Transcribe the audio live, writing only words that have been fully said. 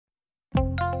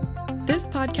This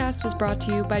podcast is brought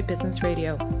to you by Business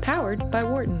Radio, powered by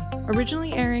Wharton,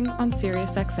 originally airing on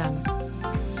SiriusXM.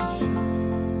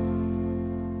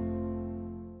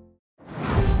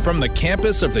 From the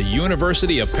campus of the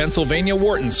University of Pennsylvania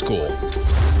Wharton School.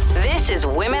 This is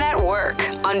Women at Work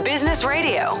on Business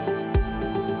Radio.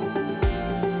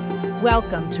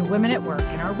 Welcome to Women at Work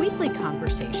and our weekly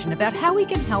conversation about how we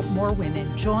can help more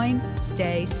women join,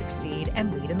 stay, succeed,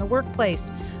 and lead in the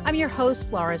workplace. I'm your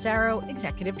host, Laura Zarrow,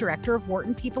 Executive Director of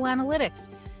Wharton People Analytics.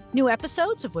 New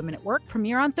episodes of Women at Work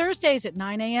premiere on Thursdays at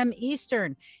 9 a.m.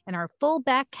 Eastern, and our full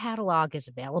back catalog is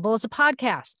available as a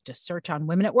podcast. Just search on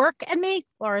Women at Work and me,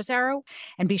 Laura Zarrow,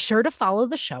 and be sure to follow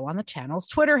the show on the channel's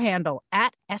Twitter handle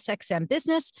at SXM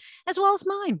Business, as well as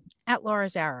mine at Laura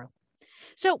Zarrow.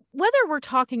 So whether we're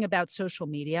talking about social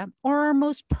media or our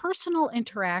most personal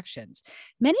interactions,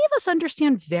 many of us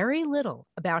understand very little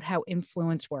about how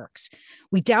influence works.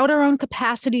 We doubt our own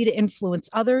capacity to influence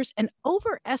others and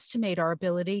overestimate our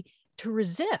ability to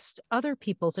resist other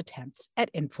people's attempts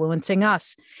at influencing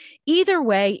us. Either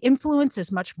way, influence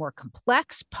is much more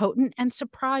complex, potent, and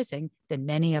surprising than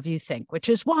many of you think, which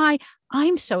is why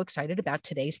I'm so excited about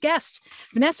today's guest.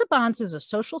 Vanessa Bohns is a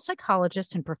social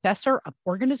psychologist and professor of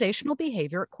organizational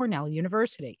behavior at Cornell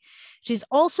University. She's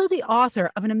also the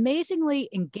author of an amazingly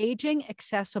engaging,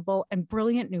 accessible, and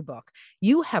brilliant new book,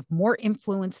 You Have More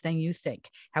Influence Than You Think: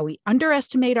 How We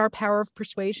Underestimate Our Power of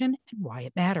Persuasion and Why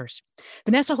It Matters.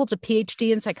 Vanessa holds a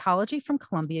PhD in psychology from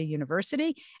Columbia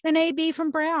University and an AB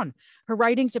from Brown. Her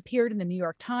writings appeared in the New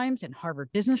York Times and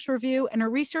Harvard Business Review, and her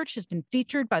research has been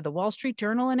featured by the Wall Street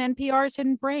Journal and NPR's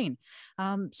Hidden Brain.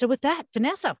 So with that,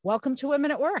 Vanessa, welcome to Women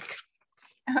at Work.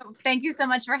 Oh, thank you so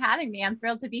much for having me. I'm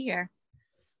thrilled to be here.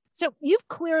 So you've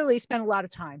clearly spent a lot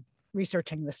of time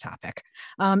researching this topic,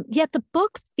 yet the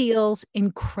book feels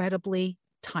incredibly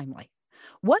timely.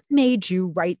 What made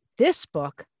you write this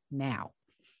book now?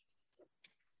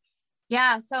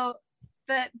 Yeah, so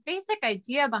the basic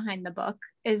idea behind the book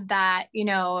is that,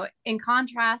 in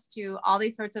contrast to all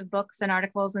these sorts of books and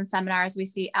articles and seminars we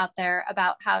see out there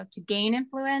about how to gain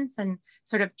influence and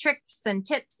sort of tricks and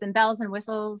tips and bells and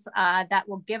whistles that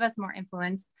will give us more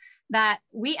influence, that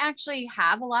we actually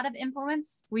have a lot of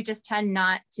influence. We just tend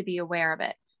not to be aware of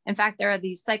it. In fact, there are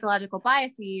these psychological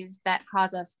biases that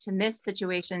cause us to miss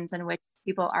situations in which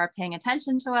people are paying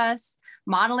attention to us,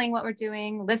 modeling what we're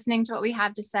doing, listening to what we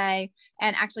have to say,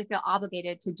 and actually feel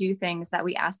obligated to do things that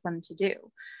we ask them to do.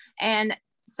 And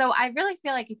so I really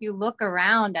feel like if you look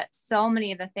around at so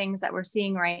many of the things that we're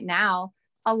seeing right now,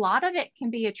 a lot of it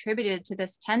can be attributed to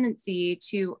this tendency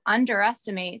to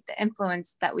underestimate the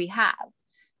influence that we have.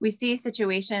 We see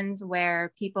situations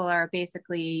where people are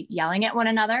basically yelling at one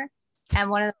another.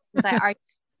 And one of the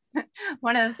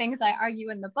things I argue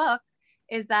in the book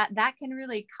is that can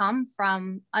really come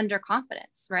from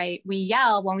underconfidence, right? We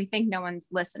yell when we think no one's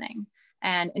listening.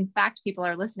 And in fact, people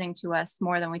are listening to us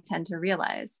more than we tend to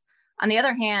realize. On the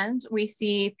other hand, we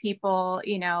see people,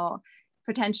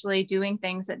 potentially doing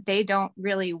things that they don't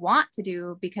really want to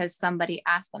do because somebody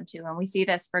asked them to. And we see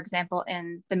this, for example,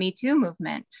 in the Me Too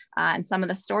movement and some of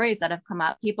the stories that have come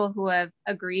up, people who have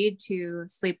agreed to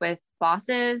sleep with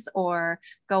bosses or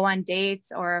go on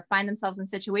dates or find themselves in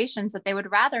situations that they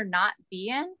would rather not be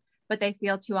in, but they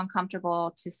feel too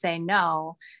uncomfortable to say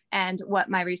no. And what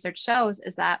my research shows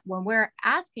is that when we're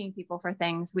asking people for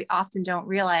things, we often don't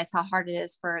realize how hard it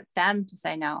is for them to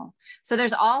say no. So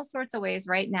there's all sorts of ways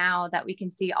right now that we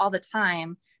can see all the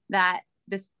time that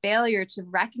this failure to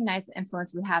recognize the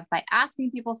influence we have by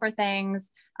asking people for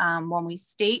things, when we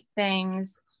state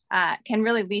things, can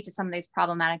really lead to some of these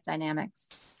problematic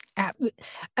dynamics.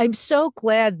 I'm so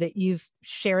glad that you've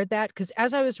shared that, because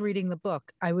as I was reading the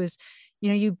book, I was,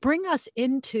 you bring us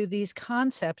into these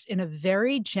concepts in a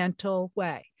very gentle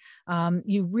way.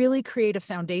 You really create a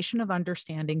foundation of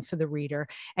understanding for the reader,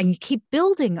 and you keep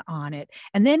building on it.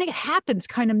 And then it happens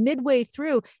kind of midway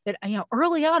through that,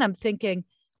 early on, I'm thinking,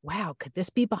 wow, could this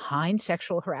be behind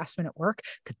sexual harassment at work?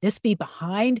 Could this be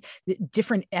behind the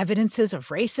different evidences of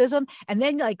racism? And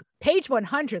then like page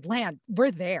 100,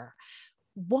 we're there.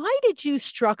 Why did you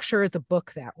structure the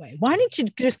book that way? Why didn't you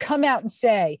just come out and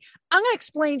say, I'm going to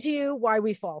explain to you why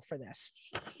we fall for this?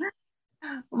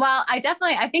 Well, I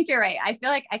think you're right. I feel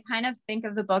like I kind of think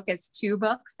of the book as two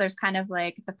books. There's kind of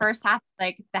like the first half,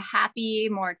 like the happy,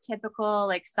 more typical,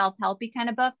 like self-helpy kind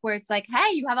of book where it's like,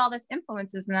 hey, you have all this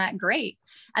influence, isn't that great?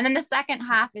 And then the second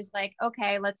half is like,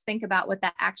 okay, let's think about what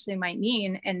that actually might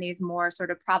mean in these more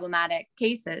sort of problematic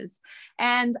cases.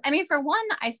 And I mean, for one,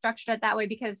 I structured it that way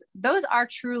because those are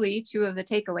truly two of the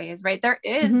takeaways, right? There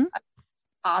is a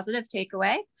positive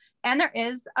takeaway and there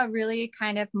is a really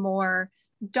kind of more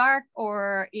dark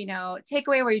or,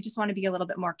 takeaway where you just want to be a little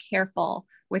bit more careful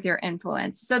with your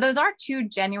influence. So those are two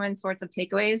genuine sorts of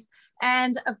takeaways.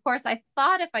 And of course, I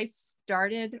thought if I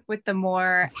started with the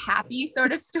more happy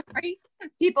sort of story,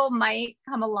 people might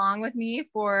come along with me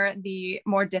for the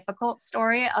more difficult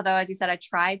story. Although, as you said, I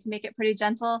tried to make it pretty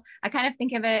gentle. I kind of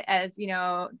think of it as,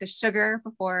 the sugar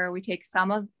before we take some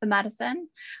of the medicine.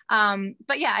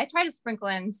 But yeah, I try to sprinkle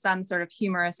in some sort of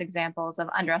humorous examples of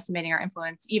underestimating our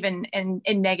influence, even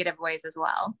in negative ways as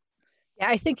well. Yeah,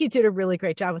 I think you did a really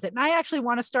great job with it. And I actually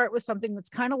want to start with something that's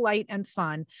kind of light and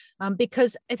fun,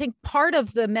 because I think part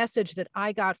of the message that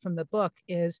I got from the book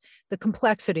is the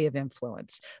complexity of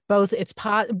influence. Both it's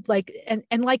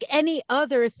like any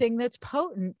other thing that's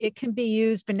potent, it can be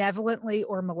used benevolently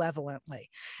or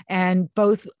malevolently. And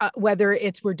both, whether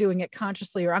we're doing it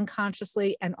consciously or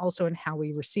unconsciously, and also in how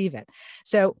we receive it.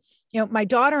 So, my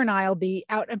daughter and I will be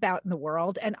out and about in the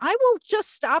world, and I will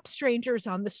just stop strangers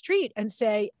on the street and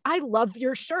say, I love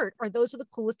your shirt, or those are the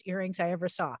coolest earrings I ever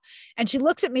saw. And she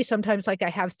looks at me sometimes like I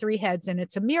have three heads, and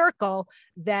it's a miracle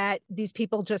that these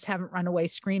people just haven't run away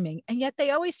screaming. And yet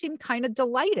they always seem kind of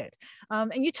delighted.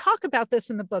 And you talk about this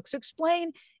in the book. So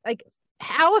explain, like,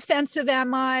 how offensive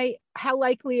am I? How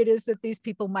likely it is that these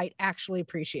people might actually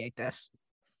appreciate this?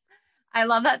 I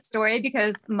love that story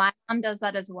because my mom does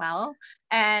that as well.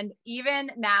 And even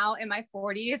now in my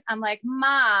 40s, I'm like,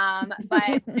 Mom,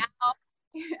 but now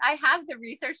I have the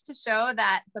research to show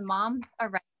that the moms are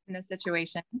right in this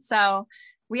situation. So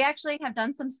we actually have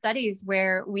done some studies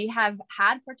where we have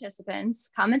had participants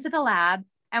come into the lab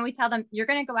and we tell them, you're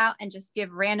going to go out and just give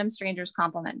random strangers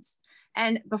compliments.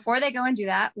 And before they go and do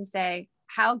that, we say,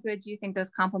 how good do you think those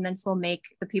compliments will make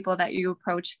the people that you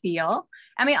approach feel?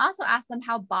 And we also ask them,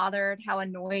 how bothered, how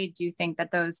annoyed do you think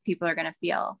that those people are going to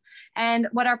feel? And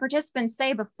what our participants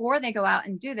say before they go out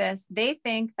and do this, they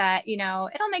think that,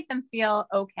 it'll make them feel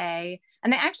okay.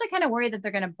 And they actually kind of worry that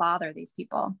they're going to bother these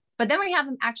people. But then we have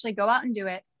them actually go out and do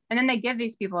it. And then they give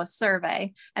these people a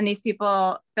survey, and these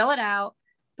people fill it out,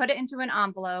 put it into an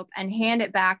envelope, and hand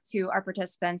it back to our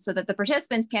participants so that the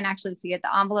participants can't actually see it.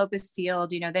 The envelope is sealed,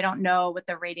 they don't know what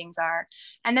the ratings are.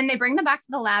 And then they bring them back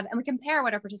to the lab, and we compare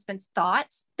what our participants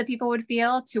thought the people would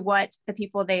feel to what the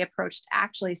people they approached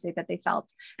actually say that they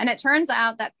felt. And it turns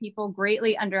out that people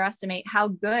greatly underestimate how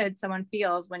good someone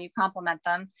feels when you compliment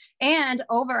them, and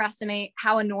overestimate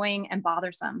how annoying and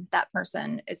bothersome that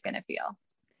person is going to feel.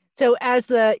 So as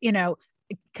the,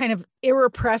 kind of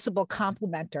irrepressible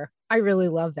complimenter, I really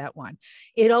love that one.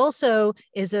 It also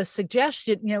is a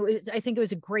suggestion, I think it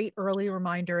was a great early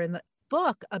reminder in the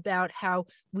book about how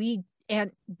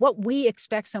what we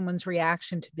expect someone's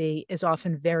reaction to be is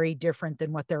often very different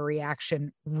than what their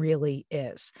reaction really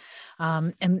is.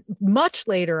 And much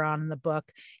later on in the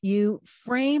book, you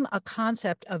frame a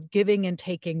concept of giving and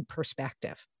taking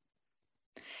perspective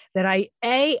that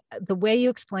the way you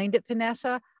explained it,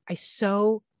 Vanessa, I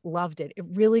so loved it. It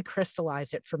really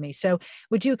crystallized it for me. So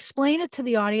would you explain it to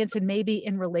the audience, and maybe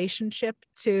in relationship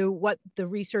to what the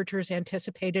researchers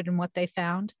anticipated and what they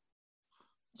found?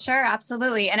 Sure,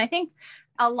 absolutely. And I think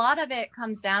a lot of it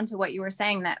comes down to what you were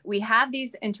saying, that we have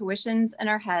these intuitions in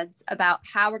our heads about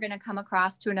how we're going to come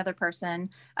across to another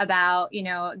person, about,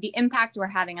 the impact we're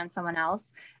having on someone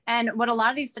else. And what a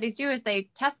lot of these studies do is they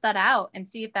test that out and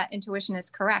see if that intuition is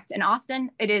correct. And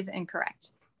often it is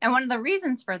incorrect. And one of the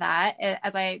reasons for that,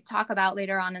 as I talk about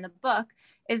later on in the book,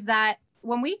 is that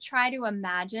when we try to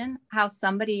imagine how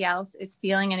somebody else is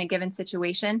feeling in a given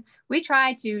situation, we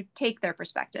try to take their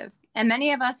perspective. And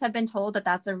many of us have been told that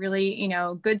that's a really,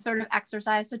 good sort of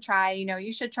exercise to try.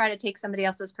 You should try to take somebody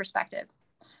else's perspective.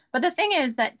 But the thing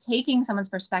is that taking someone's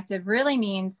perspective really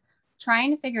means trying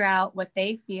to figure out what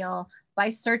they feel by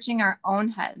searching our own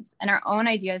heads and our own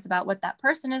ideas about what that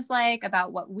person is like,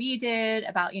 about what we did,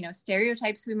 about,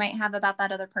 stereotypes we might have about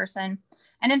that other person.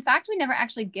 And in fact, we never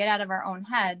actually get out of our own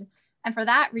head. And for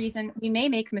that reason, we may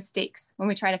make mistakes when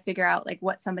we try to figure out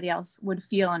what somebody else would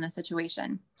feel in a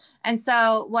situation. And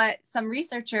so what some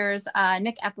researchers,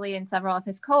 Nick Epley and several of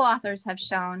his co-authors, have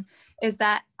shown is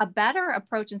that a better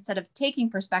approach, instead of taking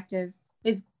perspective,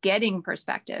 is getting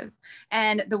perspective.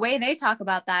 And the way they talk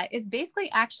about that is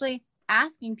basically actually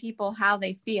asking people how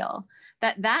they feel,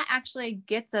 that actually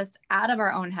gets us out of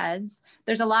our own heads.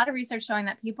 There's a lot of research showing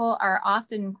that people are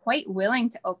often quite willing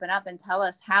to open up and tell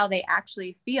us how they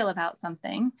actually feel about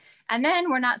something. And then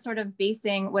we're not sort of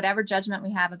basing whatever judgment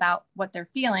we have about what they're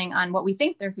feeling on what we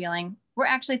think they're feeling. We're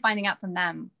actually finding out from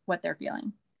them what they're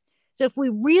feeling. So if we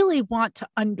really want to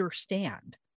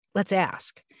understand, let's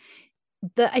ask,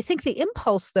 I think the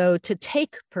impulse, though, to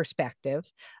take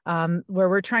perspective, where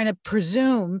we're trying to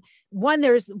presume, one,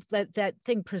 there's that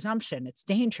thing, presumption, it's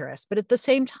dangerous, but at the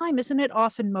same time, isn't it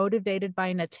often motivated by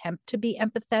an attempt to be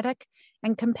empathetic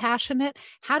and compassionate?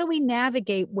 How do we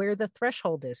navigate where the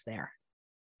threshold is there?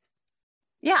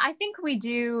 Yeah, I think we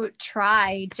do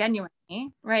try genuinely,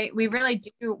 right? We really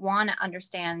do want to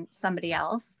understand somebody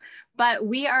else, but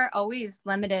we are always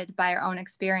limited by our own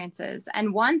experiences.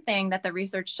 And one thing that the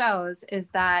research shows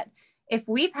is that if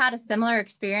we've had a similar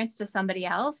experience to somebody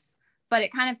else, but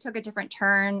it kind of took a different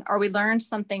turn, or we learned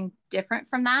something different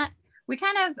from that, we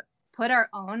kind of put our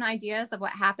own ideas of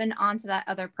what happened onto that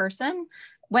other person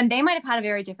when they might have had a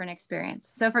very different experience.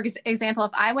 So for example,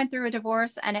 if I went through a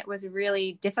divorce and it was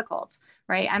really difficult,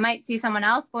 right? I might see someone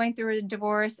else going through a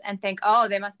divorce and think, oh,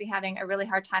 they must be having a really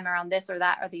hard time around this or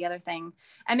that or the other thing.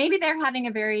 And maybe they're having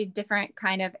a very different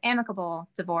kind of amicable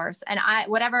divorce. And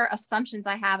whatever assumptions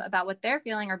I have about what they're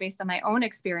feeling are based on my own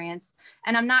experience.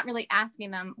 And I'm not really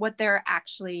asking them what they're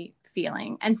actually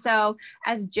feeling. And so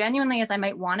as genuinely as I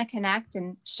might want to connect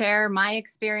and share my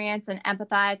experience and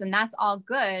empathize, and that's all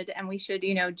good. And we should,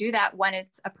 do that when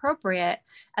it's appropriate.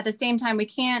 At the same time, we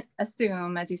can't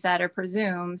assume, as you said, or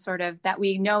presume sort of that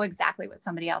we know exactly what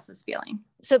somebody else is feeling.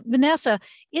 So Vanessa,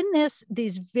 in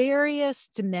these various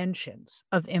dimensions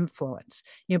of influence,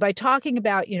 by talking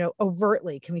about,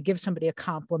 overtly, can we give somebody a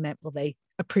compliment? Will they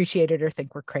appreciate it or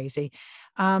think we're crazy?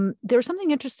 There's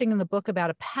something interesting in the book about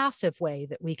a passive way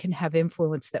that we can have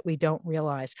influence that we don't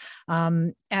realize.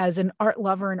 As an art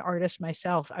lover and artist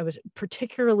myself, I was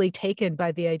particularly taken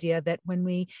by the idea that when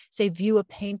we, say, view a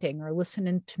painting or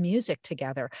listen to music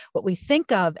together, what we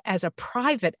think of as a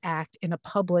private act in a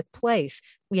public place,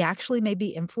 we actually may be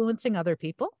influencing other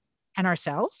people and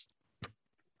ourselves.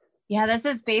 Yeah, this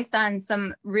is based on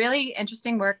some really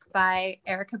interesting work by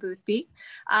Erica Boothby.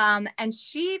 And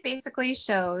she basically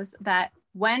shows that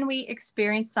when we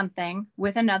experience something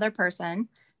with another person,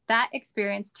 that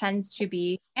experience tends to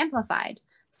be amplified.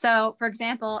 So for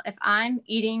example, if I'm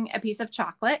eating a piece of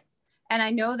chocolate and I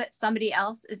know that somebody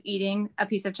else is eating a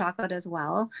piece of chocolate as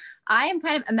well, I am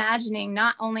kind of imagining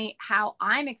not only how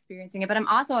I'm experiencing it, but I'm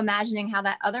also imagining how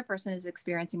that other person is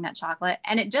experiencing that chocolate.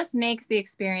 And it just makes the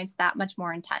experience that much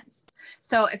more intense.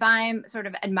 So if I'm sort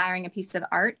of admiring a piece of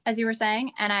art, as you were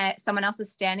saying, and someone else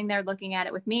is standing there looking at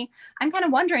it with me, I'm kind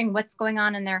of wondering what's going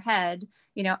on in their head,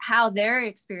 how they're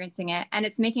experiencing it. And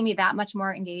it's making me that much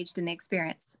more engaged in the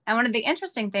experience. And one of the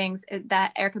interesting things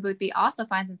that Erica Boothby also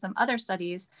finds in some other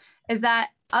studies is that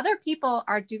other people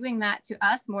are doing that to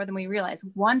us more than we realize,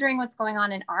 wondering what's going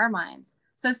on in our minds.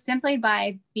 So simply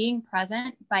by being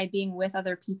present, by being with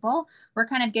other people, we're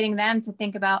kind of getting them to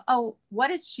think about, oh,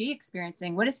 what is she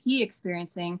experiencing? What is he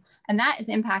experiencing? And that is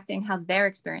impacting how they're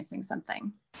experiencing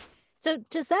something. So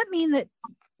does that mean that,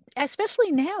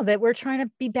 especially now that we're trying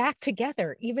to be back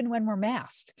together, even when we're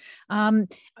masked,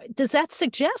 does that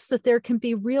suggest that there can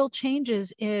be real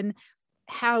changes in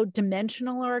how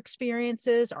dimensional our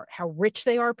experiences or how rich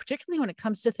they are, particularly when it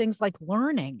comes to things like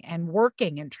learning and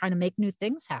working and trying to make new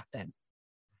things happen?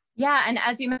 Yeah. And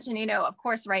as you mentioned, of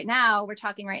course, we're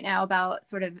talking right now about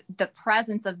sort of the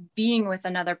presence of being with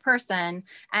another person,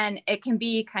 and it can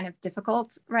be kind of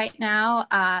difficult right now.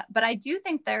 But I do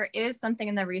think there is something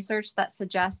in the research that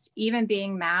suggests even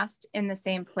being masked in the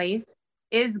same place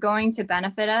is going to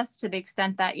benefit us to the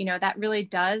extent that, that really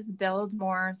does build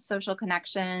more social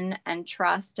connection and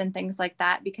trust and things like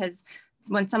that, because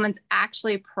when someone's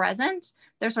actually present,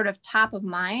 they're sort of top of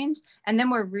mind. And then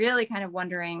we're really kind of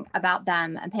wondering about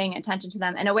them and paying attention to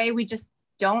them in a way we just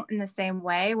don't in the same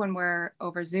way when we're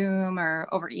over Zoom or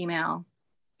over email.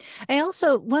 I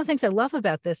also, one of the things I love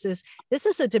about this is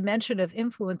a dimension of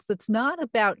influence that's not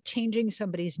about changing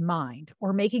somebody's mind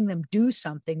or making them do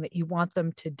something that you want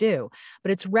them to do,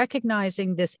 but it's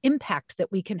recognizing this impact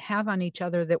that we can have on each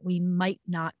other that we might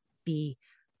not be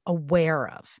aware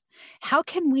of. How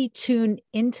can we tune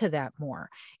into that more?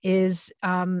 Because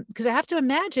I have to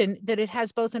imagine that it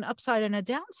has both an upside and a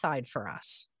downside for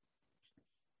us.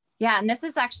 Yeah, and this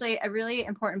is actually a really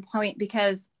important point,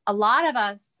 because a lot of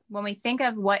us, when we think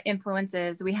of what influence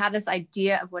is, we have this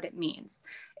idea of what it means.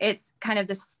 It's kind of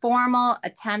this formal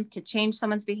attempt to change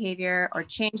someone's behavior or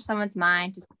change someone's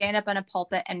mind, to stand up in a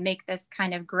pulpit and make this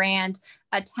kind of grand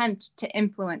attempt to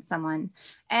influence someone.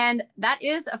 And that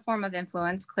is a form of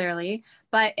influence, clearly.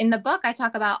 But in the book, I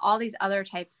talk about all these other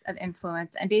types of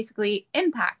influence and basically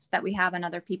impacts that we have on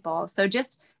other people. So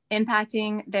just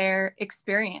impacting their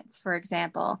experience, for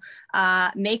example,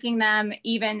 making them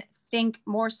even think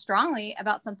more strongly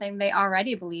about something they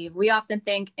already believe. We often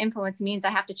think influence means I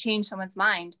have to change someone's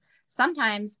mind.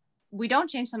 Sometimes we don't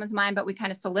change someone's mind, but we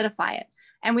kind of solidify it.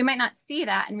 And we might not see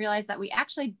that and realize that we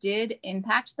actually did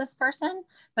impact this person,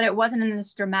 but it wasn't in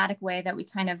this dramatic way that we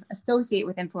kind of associate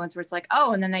with influence, where it's like,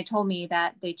 oh, and then they told me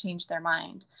that they changed their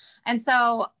mind. And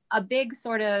so a big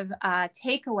sort of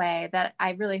takeaway that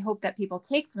I really hope that people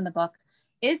take from the book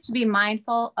is to be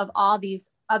mindful of all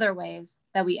these other ways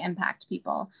that we impact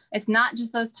people. It's not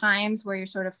just those times where you're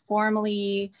sort of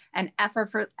formally and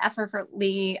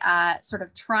effortfully sort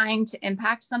of trying to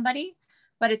impact somebody,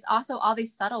 but it's also all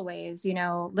these subtle ways, you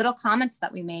know, little comments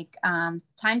that we make,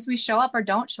 times we show up or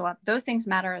don't show up. Those things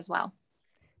matter as well.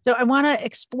 So I want to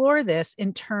explore this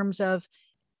in terms of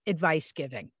advice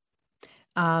giving.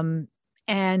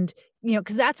 And, you know,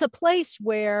 because that's a place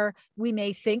where we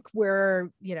may think we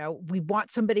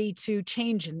want somebody to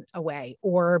change in a way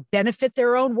or benefit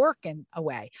their own work in a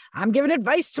way. I'm giving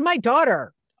advice to my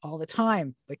daughter all the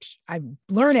time, which I'm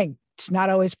learning to not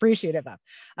always appreciative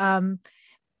of.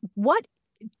 What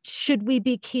should we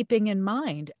be keeping in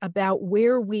mind about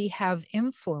where we have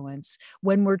influence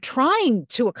when we're trying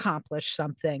to accomplish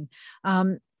something,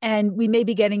 and we may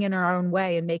be getting in our own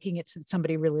way and making it so that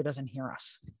somebody really doesn't hear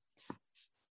us?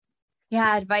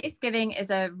 Yeah, advice giving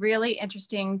is a really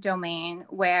interesting domain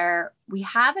where we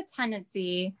have a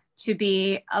tendency to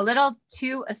be a little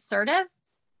too assertive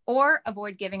or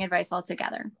avoid giving advice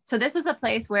altogether. So this is a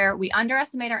place where we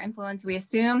underestimate our influence. We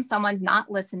assume someone's not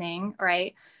listening,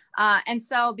 right? And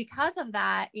so because of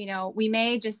that, you know, we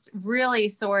may just really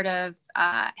sort of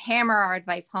hammer our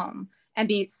advice home and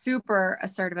be super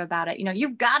assertive about it. You know,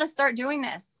 you've got to start doing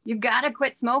this. You've got to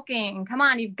quit smoking. Come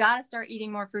on, you've got to start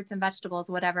eating more fruits and vegetables,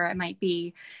 whatever it might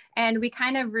be. And we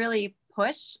kind of really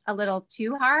push a little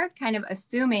too hard, kind of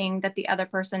assuming that the other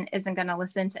person isn't going to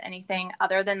listen to anything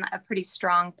other than a pretty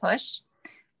strong push.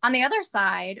 On the other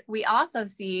side, we also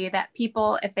see that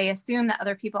people, if they assume that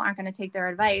other people aren't going to take their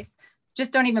advice,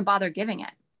 just don't even bother giving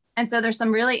it. And so there's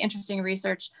some really interesting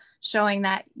research showing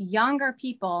that younger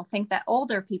people think that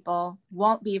older people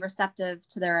won't be receptive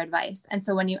to their advice. And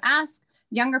so when you ask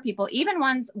younger people, even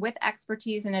ones with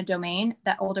expertise in a domain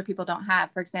that older people don't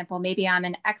have, for example, maybe I'm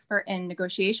an expert in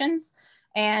negotiations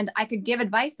and I could give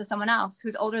advice to someone else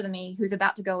who's older than me, who's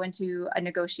about to go into a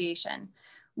negotiation.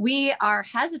 We are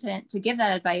hesitant to give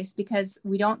that advice because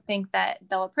we don't think that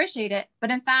they'll appreciate it.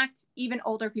 But in fact, even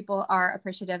older people are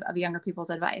appreciative of younger people's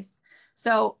advice.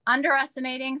 So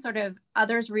underestimating sort of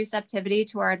others' receptivity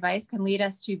to our advice can lead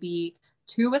us to be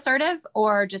too assertive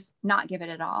or just not give it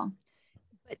at all.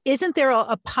 But isn't there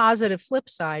a positive flip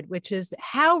side, which is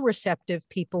how receptive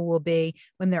people will be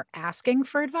when they're asking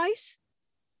for advice?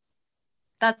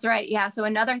 That's right. Yeah. So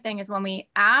another thing is when we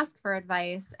ask for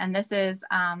advice, and this is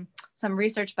some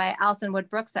research by Alison Wood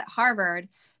Brooks at Harvard,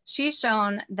 she's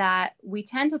shown that we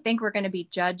tend to think we're going to be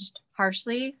judged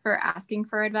harshly for asking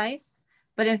for advice.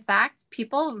 But in fact,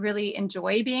 people really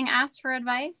enjoy being asked for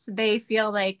advice. They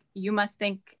feel like you must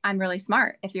think I'm really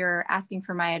smart if you're asking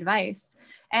for my advice.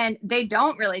 And they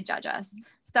don't really judge us.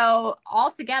 So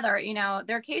altogether, you know,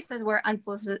 there are cases where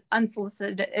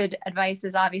unsolicited advice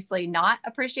is obviously not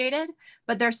appreciated,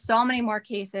 but there's so many more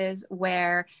cases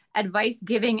where advice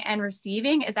giving and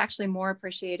receiving is actually more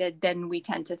appreciated than we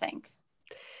tend to think.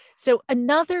 So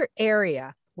another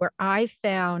area where I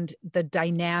found the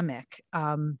dynamic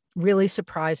really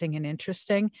surprising and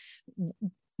interesting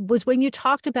was when you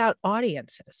talked about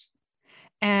audiences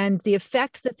and the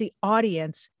effect that the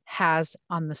audience has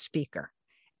on the speaker.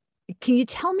 Can you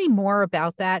tell me more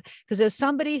about that? Because as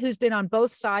somebody who's been on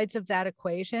both sides of that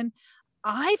equation,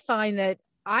 I find that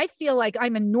I feel like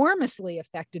I'm enormously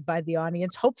affected by the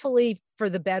audience, hopefully for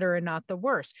the better and not the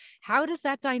worse. How does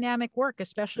that dynamic work,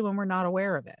 especially when we're not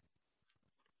aware of it?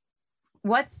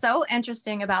 What's so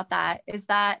interesting about that is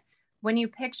that when you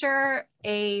picture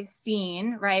a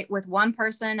scene, right, with one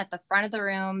person at the front of the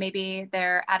room, maybe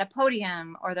they're at a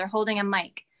podium or they're holding a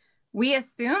mic, we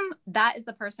assume that is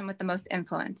the person with the most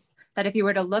influence. That if you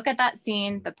were to look at that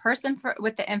scene, the person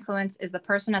with the influence is the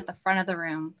person at the front of the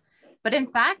room. But in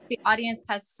fact, the audience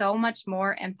has so much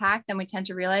more impact than we tend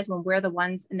to realize when we're the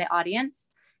ones in the audience.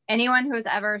 Anyone who has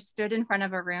ever stood in front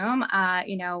of a room,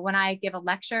 you know, when I give a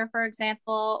lecture, for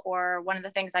example, or one of the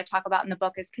things I talk about in the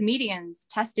book is comedians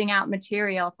testing out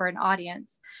material for an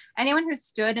audience. Anyone who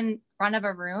stood in front of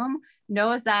a room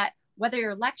knows that whether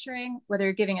you're lecturing, whether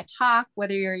you're giving a talk,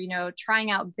 whether you're, you know,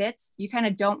 trying out bits, you kind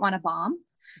of don't want to bomb.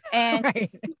 And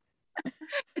right.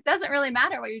 It doesn't really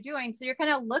matter what you're doing. So you're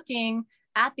kind of looking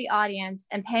at the audience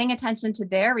and paying attention to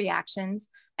their reactions.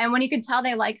 And when you can tell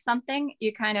they like something,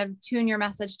 you kind of tune your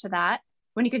message to that.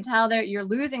 When you can tell that you're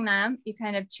losing them, you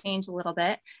kind of change a little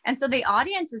bit. And so the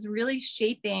audience is really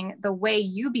shaping the way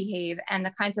you behave and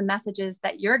the kinds of messages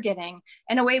that you're giving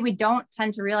in a way we don't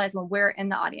tend to realize when we're in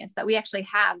the audience, that we actually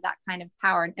have that kind of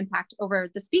power and impact over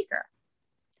the speaker.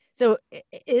 So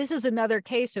this is another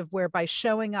case of where by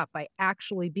showing up, by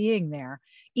actually being there,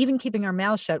 even keeping our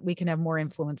mouths shut, we can have more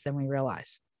influence than we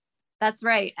realize. That's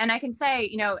right. And I can say,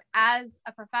 you know, as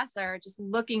a professor, just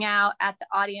looking out at the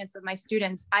audience of my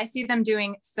students, I see them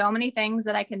doing so many things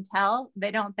that I can tell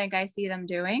they don't think I see them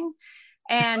doing.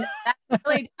 And that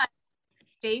really does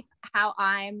shape how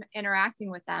I'm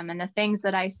interacting with them and the things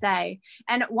that I say.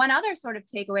 And one other sort of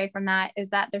takeaway from that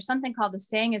is that there's something called the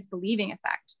saying is believing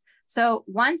effect. So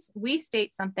once we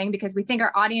state something because we think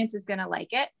our audience is going to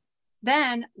like it,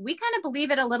 then we kind of believe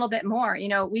it a little bit more. You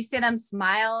know, we see them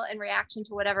smile in reaction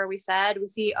to whatever we said. We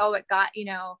see, oh, it got, you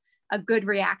know, a good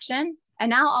reaction.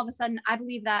 And now all of a sudden I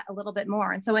believe that a little bit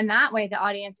more. And so in that way, the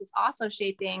audience is also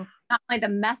shaping not only the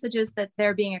messages that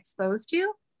they're being exposed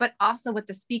to, but also what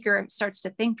the speaker starts to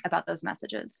think about those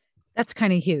messages. That's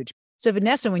kind of huge. So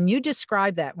Vanessa, when you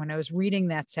described that, when I was reading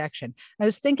that section, I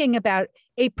was thinking about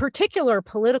a particular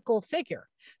political figure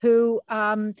who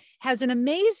has an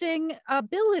amazing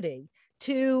ability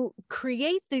to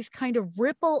create these kind of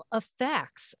ripple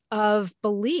effects of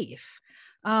belief.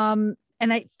 And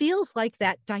it feels like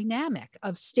that dynamic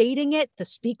of stating it, the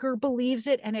speaker believes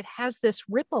it, and it has this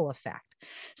ripple effect.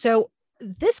 So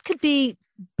this could be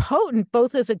potent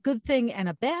both as a good thing and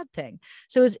a bad thing.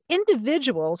 So as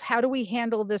individuals, how do we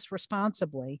handle this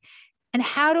responsibly? And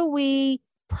how do we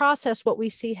process what we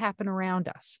see happen around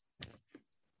us?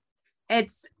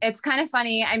 It's kind of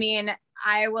funny. I mean,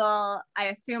 I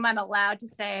assume I'm allowed to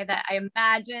say that I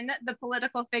imagine the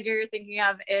political figure you're thinking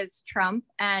of is Trump,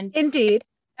 and indeed,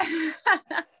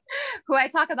 who I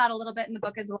talk about a little bit in the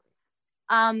book as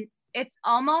well. It's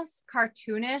almost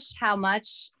cartoonish how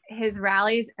much his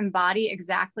rallies embody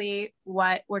exactly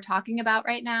what we're talking about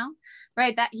right now,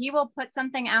 right? That he will put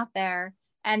something out there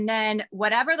and then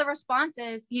whatever the response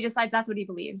is, he decides that's what he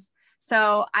believes.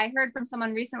 So I heard from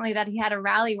someone recently that he had a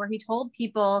rally where he told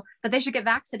people that they should get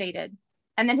vaccinated,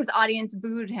 and then his audience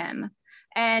booed him.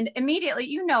 And immediately,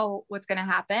 you know what's going to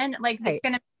happen. Like, right. It's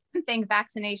going to think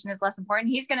vaccination is less important.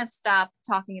 He's going to stop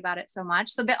talking about it so much.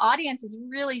 So the audience is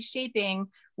really shaping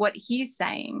what he's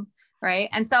saying, right?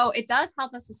 And so it does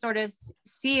help us to sort of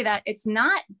see that it's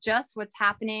not just what's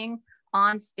happening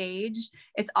on stage,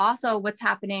 it's also what's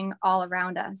happening all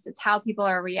around us. It's how people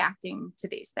are reacting to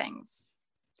these things.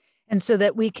 And so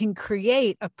that we can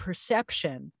create a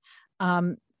perception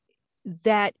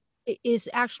that is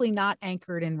actually not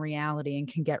anchored in reality and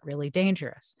can get really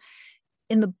dangerous.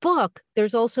 In the book,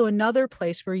 there's also another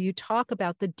place where you talk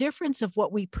about the difference of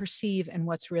what we perceive and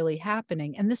what's really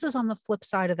happening. And this is on the flip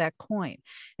side of that coin.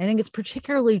 I think it's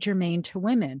particularly germane to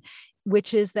women,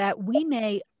 which is that we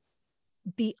may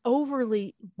be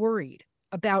overly worried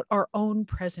about our own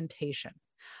presentation.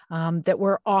 That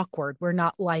we're awkward, we're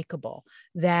not likable,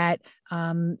 that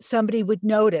somebody would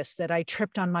notice that I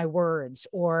tripped on my words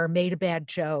or made a bad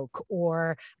joke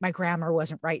or my grammar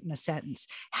wasn't right in a sentence.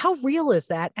 How real is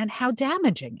that and how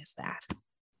damaging is that?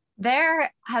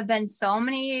 There have been so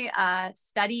many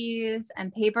studies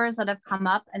and papers that have come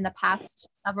up in the past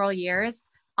several years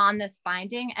on this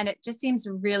finding, and it just seems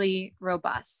really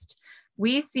robust.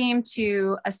 We seem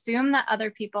to assume that other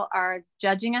people are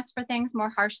judging us for things more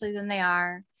harshly than they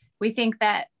are. We think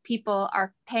that people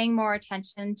are paying more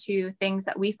attention to things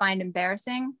that we find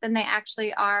embarrassing than they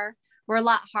actually are. We're a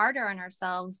lot harder on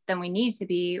ourselves than we need to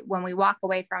be when we walk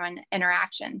away from an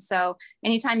interaction. So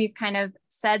anytime you've kind of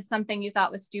said something you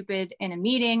thought was stupid in a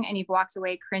meeting and you've walked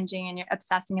away cringing and you're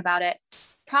obsessing about it,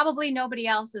 probably nobody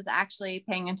else is actually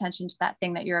paying attention to that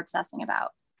thing that you're obsessing about.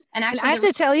 And actually, I have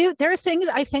to tell you, there are things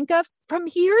I think of from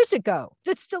years ago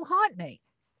that still haunt me.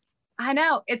 I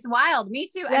know, it's wild. Me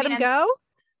too. Let them go?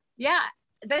 Yeah.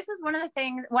 This is one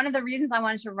of the reasons I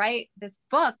wanted to write this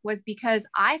book was because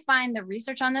I find the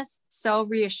research on this so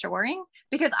reassuring,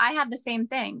 because I have the same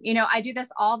thing. You know, I do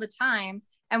this all the time.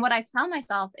 And what I tell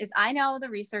myself is I know the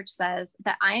research says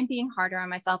that I am being harder on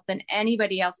myself than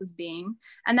anybody else is being.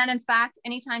 And that in fact,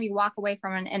 anytime you walk away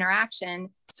from an interaction,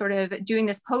 sort of doing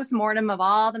this post-mortem of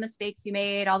all the mistakes you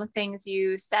made, all the things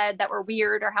you said that were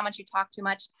weird or how much you talked too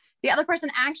much, the other person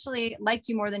actually liked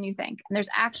you more than you think. And there's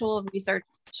actual research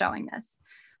showing this.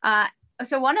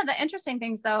 So one of the interesting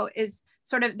things though, is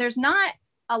sort of, there's not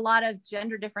a lot of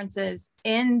gender differences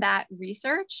in that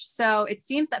research. So it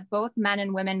seems that both men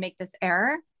and women make this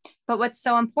error. But what's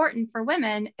so important for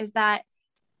women is that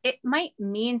it might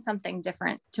mean something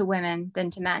different to women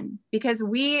than to men, because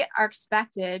we are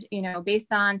expected, you know,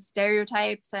 based on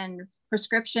stereotypes and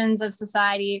prescriptions of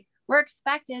society, we're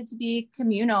expected to be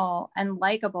communal and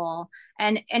likable.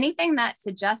 And anything that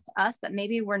suggests to us that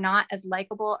maybe we're not as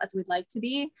likable as we'd like to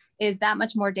be is that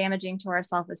much more damaging to our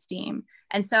self-esteem.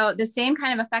 And so the same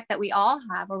kind of effect that we all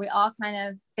have, where we all kind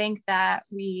of think that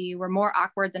we were more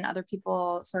awkward than other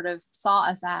people sort of saw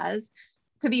us as,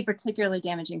 could be particularly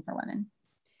damaging for women.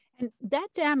 And that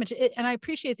damage, and I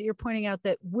appreciate that you're pointing out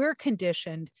that we're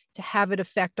conditioned to have it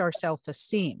affect our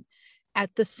self-esteem.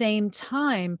 At the same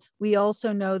time, we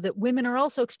also know that women are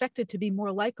also expected to be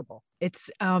more likable.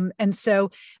 And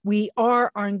so we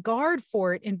are on guard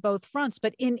for it in both fronts,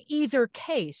 but in either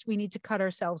case, we need to cut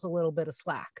ourselves a little bit of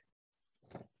slack.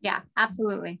 Yeah,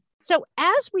 absolutely. So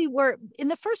as we were in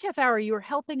the first half hour, you were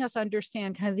helping us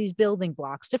understand kind of these building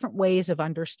blocks, different ways of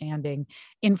understanding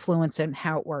influence and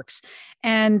how it works,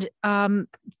 and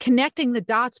connecting the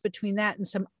dots between that and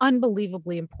some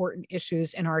unbelievably important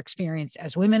issues in our experience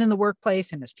as women in the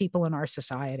workplace and as people in our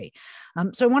society.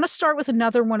 So I want to start with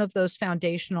another one of those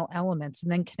foundational elements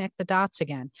and then connect the dots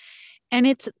again. And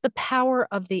it's the power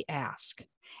of the ask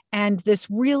and this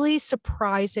really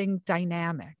surprising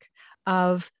dynamic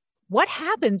of what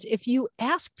happens if you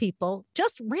ask people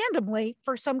just randomly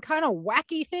for some kind of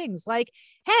wacky things like,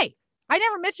 hey, I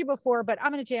never met you before, but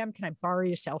I'm in a jam. Can I borrow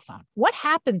your cell phone? What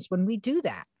happens when we do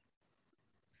that?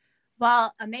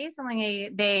 Well,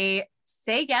 amazingly, they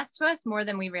say yes to us more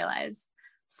than we realize.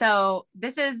 So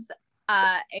this is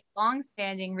a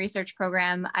long-standing research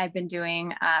program I've been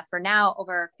doing for now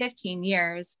over 15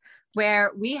 years,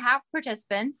 where we have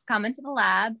participants come into the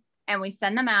lab and we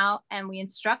send them out and we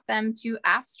instruct them to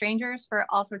ask strangers for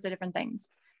all sorts of different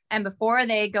things. And before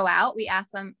they go out, we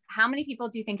ask them, how many people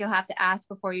do you think you'll have to ask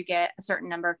before you get a certain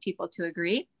number of people to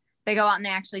agree? They go out and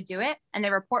they actually do it. And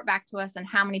they report back to us on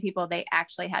how many people they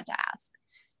actually had to ask.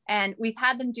 And we've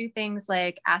had them do things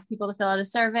like ask people to fill out a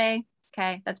survey.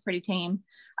 Okay, that's pretty tame.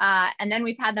 And then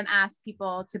we've had them ask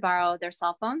people to borrow their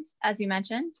cell phones, as you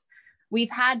mentioned. We've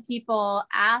had people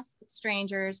ask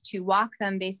strangers to walk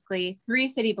them basically 3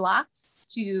 city blocks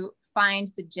to find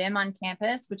the gym on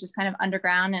campus, which is kind of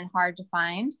underground and hard to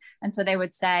find. And so they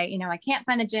would say, you know, I can't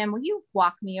find the gym. Will you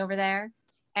walk me over there?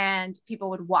 And people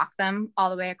would walk them all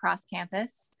the way across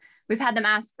campus. We've had them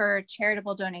ask for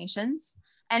charitable donations.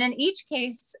 And in each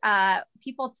case,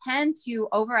 people tend to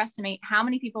overestimate how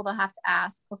many people they'll have to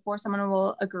ask before someone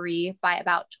will agree by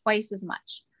about twice as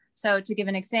much. So to give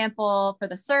an example, for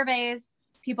the surveys,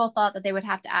 people thought that they would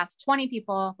have to ask 20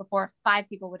 people before 5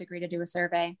 people would agree to do a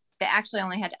survey. They actually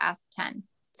only had to ask 10.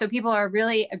 So people are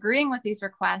really agreeing with these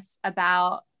requests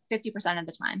about 50% of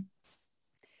the time.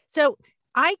 So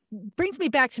brings me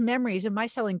back to memories of my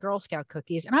selling Girl Scout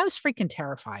cookies. And I was freaking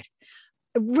terrified,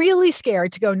 really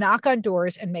scared to go knock on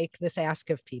doors and make this ask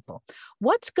of people.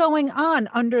 What's going on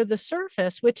under the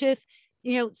surface, which if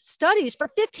studies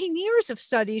for 15 years of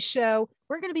studies show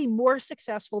we're going to be more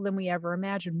successful than we ever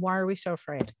imagined. Why are we so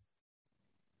afraid?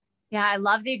 Yeah, I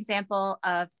love the example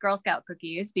of Girl Scout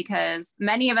cookies because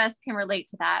many of us can relate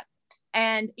to that.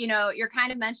 And, you're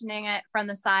kind of mentioning it from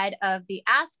the side of the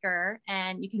asker,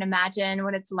 and you can imagine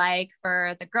what it's like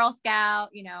for the Girl Scout,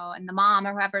 and the mom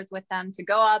or whoever's with them to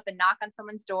go up and knock on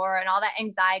someone's door and all that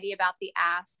anxiety about the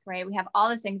ask, right? We have all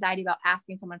this anxiety about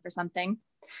asking someone for something.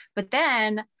 But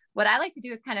then what I like to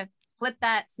do is kind of flip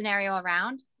that scenario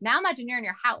around. Now imagine you're in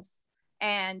your house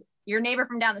and your neighbor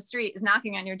from down the street is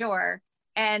knocking on your door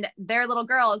and their little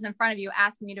girl is in front of you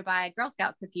asking you to buy Girl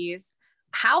Scout cookies.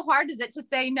 How hard is it to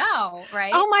say no,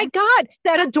 right? Oh my God,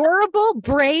 that adorable,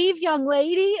 brave young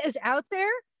lady is out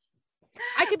there.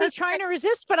 I could be trying to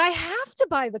resist, but I have to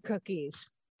buy the cookies.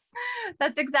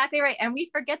 That's exactly right. And we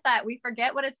forget that. We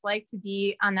forget what it's like to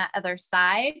be on that other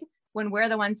side when we're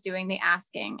the ones doing the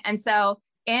asking. And so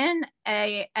in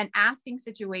an asking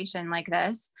situation like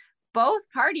this, both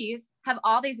parties have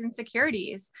all these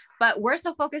insecurities, but we're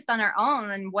so focused on our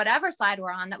own and whatever side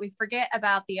we're on that we forget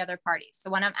about the other parties. So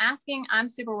when I'm asking, I'm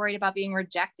super worried about being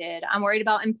rejected. I'm worried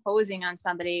about imposing on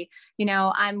somebody.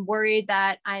 I'm worried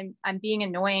that I'm being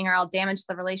annoying or I'll damage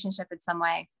the relationship in some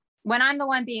way. When I'm the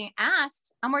one being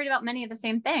asked, I'm worried about many of the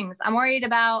same things. I'm worried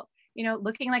about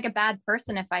looking like a bad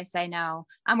person if I say no.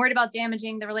 I'm worried about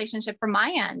damaging the relationship from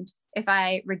my end if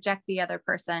I reject the other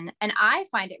person. And I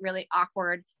find it really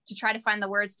awkward to try to find the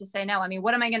words to say no. I mean,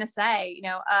 what am I going to say?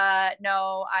 No,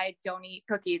 I don't eat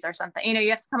cookies or something. You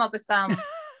have to come up with some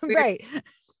right.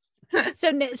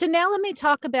 So now let me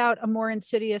talk about a more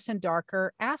insidious and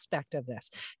darker aspect of this,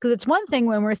 because it's one thing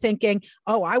when we're thinking,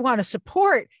 oh, I want to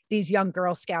support these young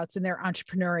Girl Scouts in their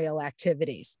entrepreneurial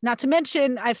activities. Not to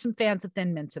mention, I have some fans of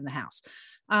Thin Mints in the house.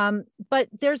 But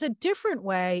there's a different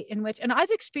way in which, and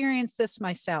I've experienced this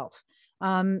myself.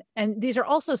 And these are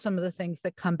also some of the things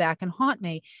that come back and haunt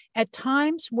me at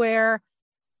times where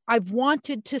I've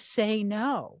wanted to say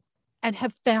no and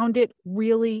have found it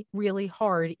really, really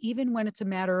hard, even when it's a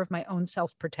matter of my own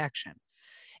self-protection.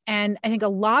 And I think a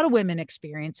lot of women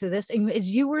experience this. And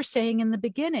as you were saying in the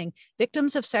beginning,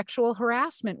 victims of sexual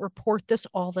harassment report this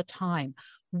all the time.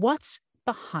 What's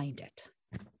behind it?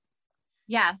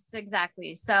 Yes,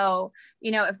 exactly. So,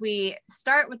 if we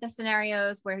start with the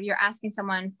scenarios where you're asking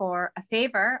someone for a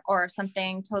favor or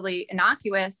something totally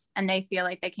innocuous and they feel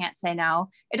like they can't say no,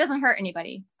 it doesn't hurt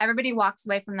anybody. Everybody walks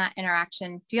away from that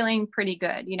interaction feeling pretty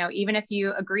good. Even if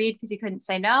you agreed because you couldn't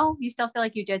say no, you still feel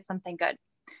like you did something good.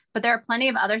 But there are plenty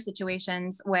of other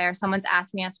situations where someone's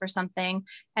asking us for something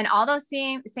and all those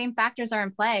same factors are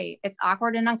in play. It's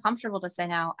awkward and uncomfortable to say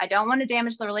no. I don't want to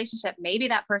damage the relationship. Maybe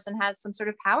that person has some sort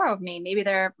of power over me. Maybe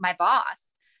they're my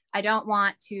boss. I don't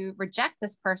want to reject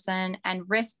this person and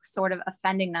risk sort of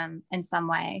offending them in some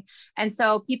way. And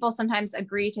so people sometimes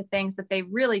agree to things that they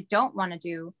really don't want to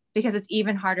do because it's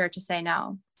even harder to say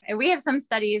no. And we have some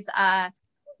studies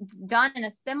done in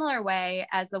a similar way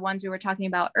as the ones we were talking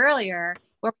about earlier,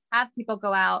 where we have people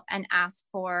go out and ask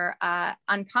for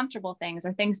uncomfortable things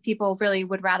or things people really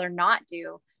would rather not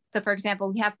do. So for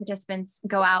example, we have participants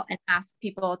go out and ask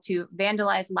people to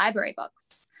vandalize library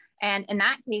books. And in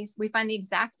that case, we find the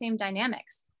exact same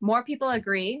dynamics. More people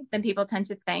agree than people tend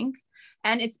to think.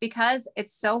 And it's because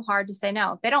it's so hard to say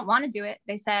no. They don't want to do it.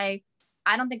 They say,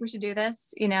 I don't think we should do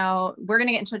this. We're going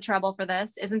to get into trouble for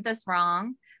this. Isn't this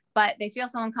wrong? But they feel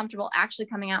so uncomfortable actually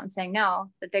coming out and saying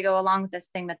no, that they go along with this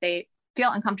thing that they feel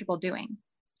uncomfortable doing.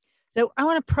 So I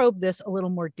want to probe this a little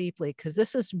more deeply, because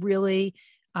this is really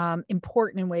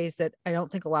important in ways that I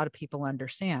don't think a lot of people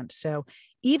understand. So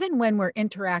even when we're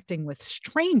interacting with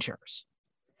strangers,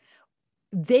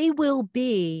 they will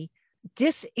be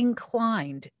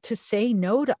disinclined to say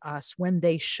no to us when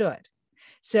they should.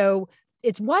 So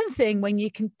it's one thing when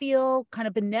you can feel kind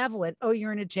of benevolent. Oh,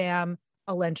 you're in a jam,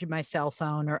 I'll lend you my cell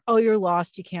phone, or, oh, you're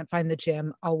lost, you can't find the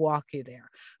gym, I'll walk you there.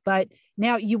 But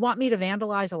now you want me to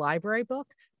vandalize a library book?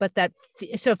 But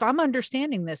so if I'm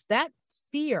understanding this, that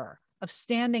fear of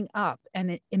standing up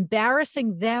and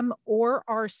embarrassing them or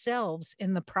ourselves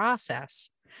in the process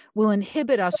will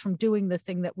inhibit us from doing the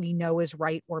thing that we know is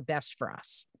right or best for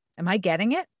us. Am I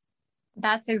getting it?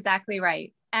 That's exactly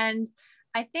right. And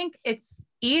I think it's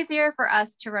easier for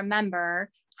us to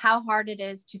remember how hard it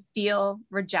is to feel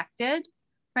rejected,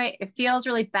 right? It feels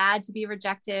really bad to be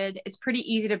rejected. It's pretty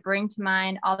easy to bring to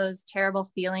mind all those terrible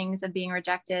feelings of being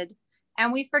rejected.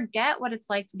 And we forget what it's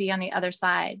like to be on the other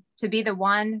side, to be the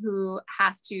one who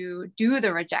has to do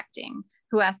the rejecting,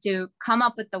 who has to come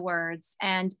up with the words,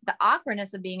 and the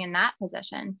awkwardness of being in that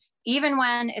position, even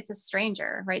when it's a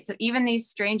stranger, right? So even these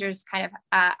strangers kind of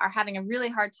are having a really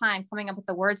hard time coming up with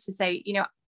the words to say,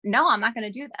 no, I'm not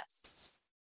going to do this.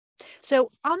 So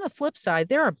on the flip side,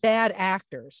 there are bad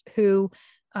actors who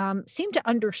seem to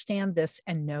understand this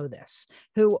and know this,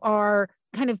 who are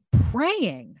kind of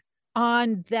preying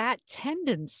on that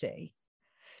tendency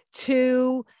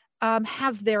to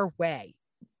have their way,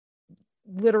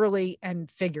 literally and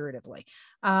figuratively,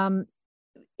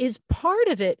 is part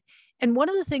of it. And one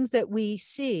of the things that we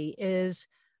see is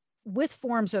with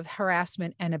forms of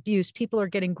harassment and abuse, people are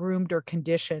getting groomed or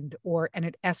conditioned, and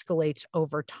it escalates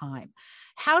over time.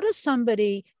 How does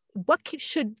what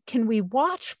can we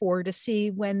watch for to see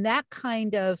when that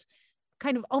kind of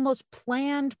almost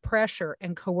planned pressure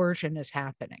and coercion is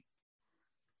happening?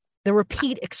 The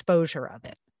repeat exposure of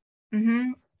it.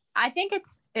 Mm-hmm. I think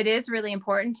it is really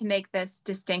important to make this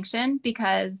distinction,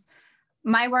 because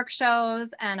my work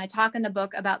shows, and I talk in the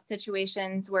book about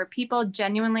situations where people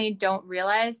genuinely don't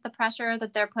realize the pressure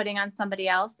that they're putting on somebody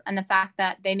else, and the fact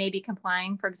that they may be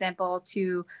complying, for example,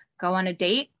 to go on a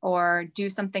date or do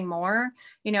something more,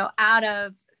 out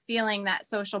of feeling that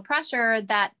social pressure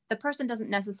that the person doesn't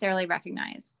necessarily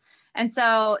recognize. And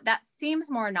so that seems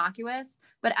more innocuous,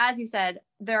 but as you said,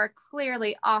 there are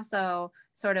clearly also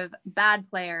sort of bad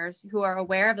players who are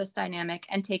aware of this dynamic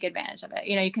and take advantage of it.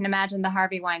 You can imagine the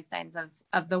Harvey Weinsteins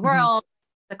of the world,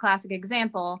 the classic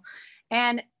example.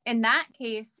 And in that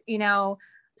case,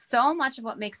 so much of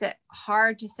what makes it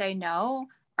hard to say no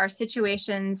are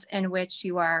situations in which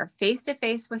you are face to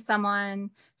face with someone,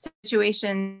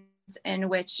 situations in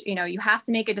which, you have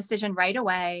to make a decision right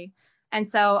away. And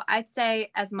so I'd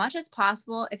say as much as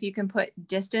possible, if you can put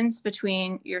distance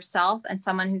between yourself and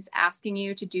someone who's asking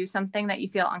you to do something that you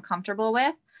feel uncomfortable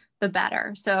with, the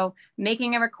better. So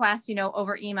making a request,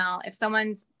 over email, if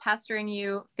someone's pestering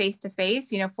you face to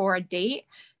face, for a date,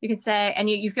 you could say, and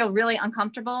you feel really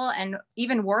uncomfortable and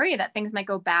even worry that things might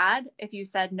go bad if you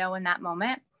said no in that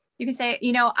moment. You can say,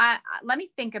 let me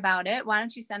think about it. Why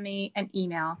don't you send me an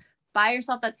email? Buy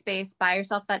yourself that space, buy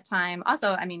yourself that time.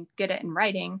 Also, get it in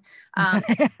writing.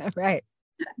 Right.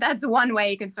 That's one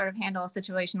way you can sort of handle a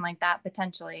situation like that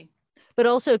potentially. But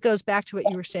also it goes back to what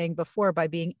you were saying before, by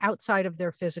being outside of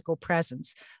their physical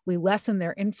presence, we lessen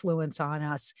their influence on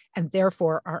us and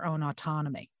therefore our own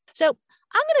autonomy. So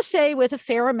I'm going to say with a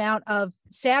fair amount of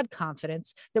sad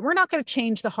confidence that we're not going to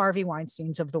change the Harvey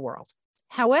Weinsteins of the world.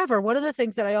 However, one of the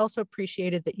things that I also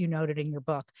appreciated that you noted in your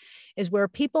book is where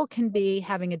people can be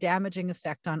having a damaging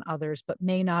effect on others, but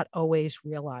may not always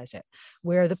realize it,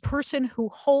 where the person who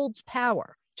holds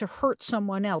power to hurt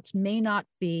someone else may not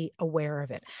be aware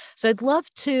of it. So I'd love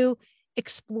to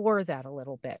explore that a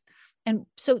little bit. And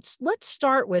so let's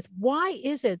start with, why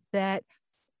is it that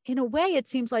in a way, it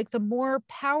seems like the more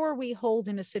power we hold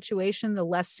in a situation, the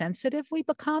less sensitive we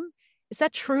become? Is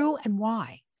that true, and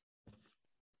why?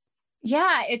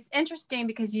 Yeah, it's interesting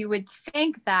because you would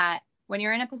think that when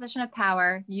you're in a position of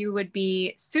power, you would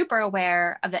be super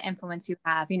aware of the influence you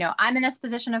have. I'm in this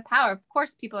position of power. Of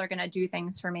course, people are going to do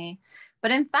things for me. But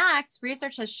in fact,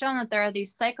 research has shown that there are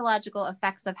these psychological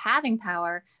effects of having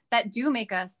power that do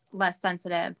make us less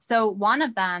sensitive. So one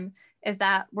of them is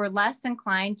that we're less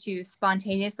inclined to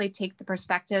spontaneously take the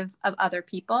perspective of other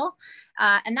people.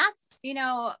 And that's,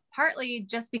 partly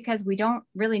just because we don't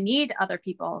really need other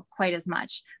people quite as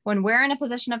much. When we're in a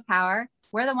position of power,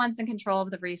 we're the ones in control of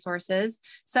the resources.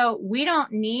 So we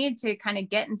don't need to kind of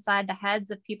get inside the heads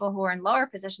of people who are in lower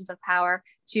positions of power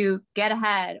to get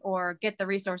ahead or get the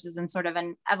resources in sort of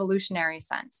an evolutionary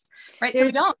sense, right? So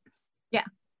we don't. Yeah.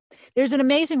 There's an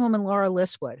amazing woman, Laura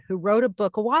Liswood, who wrote a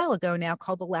book a while ago now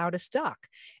called The Loudest Duck.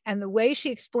 And the way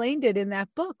she explained it in that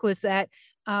book was that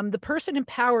the person in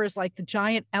power is like the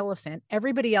giant elephant.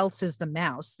 Everybody else is the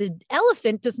mouse. The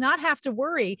elephant does not have to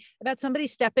worry about somebody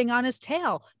stepping on his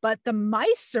tail, but the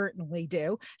mice certainly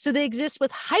do. So they exist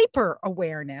with hyper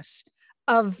awareness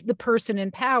of the person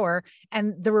in power.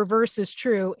 And the reverse is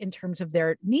true in terms of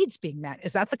their needs being met.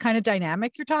 Is that the kind of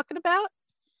dynamic you're talking about?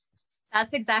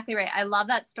 That's exactly right. I love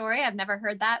that story. I've never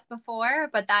heard that before,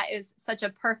 but that is such a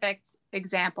perfect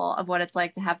example of what it's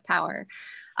like to have power.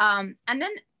 And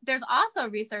then there's also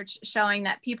research showing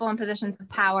that people in positions of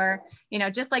power,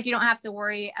 just like you don't have to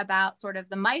worry about sort of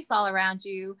the mice all around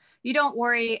you, you don't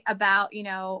worry about,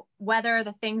 whether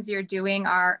the things you're doing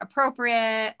are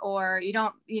appropriate, or you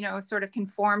don't, sort of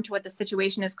conform to what the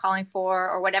situation is calling for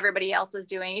or what everybody else is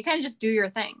doing. You kind of just do your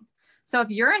thing. So if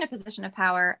you're in a position of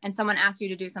power and someone asks you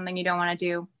to do something you don't want to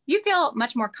do, you feel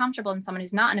much more comfortable than someone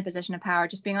who's not in a position of power,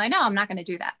 just being like, no, I'm not going to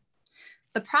do that.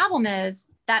 The problem is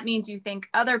that means you think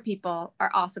other people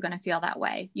are also going to feel that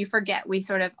way. You forget we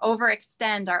sort of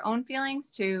overextend our own feelings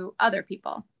to other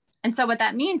people. And so what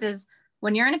that means is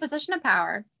when you're in a position of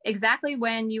power, exactly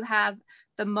when you have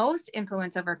the most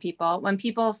influence over people, when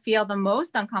people feel the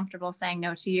most uncomfortable saying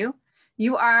no to you,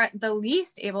 you are the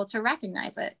least able to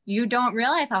recognize it. You don't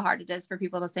realize how hard it is for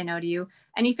people to say no to you.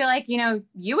 And you feel like,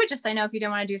 you would just say no if you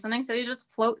didn't want to do something. So you just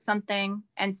float something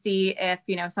and see if,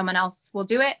 someone else will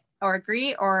do it or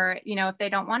agree, or, if they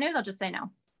don't want to, they'll just say no.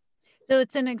 So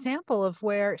it's an example of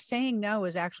where saying no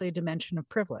is actually a dimension of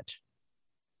privilege.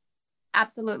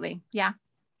 Absolutely. Yeah.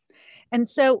 And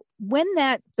so when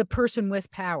the person with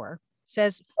power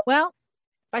says, well,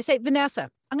 if I say,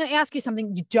 Vanessa, I'm going to ask you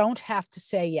something, you don't have to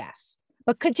say yes,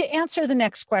 but could you answer the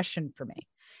next question for me?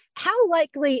 How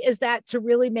likely is that to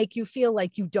really make you feel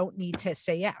like you don't need to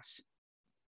say yes?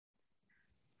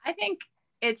 I think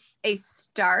it's a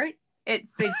start. It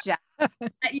suggests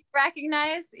that you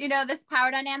recognize, this power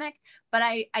dynamic, but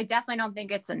I definitely don't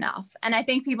think it's enough. And I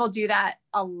think people do that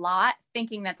a lot,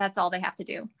 thinking that that's all they have to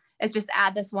do is just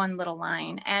add this one little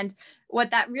line. And what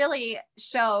that really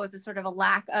shows is sort of a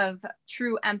lack of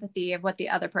true empathy of what the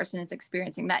other person is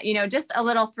experiencing. That, just a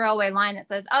little throwaway line that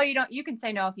says, oh, you can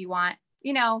say no if you want,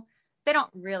 they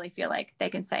don't really feel like they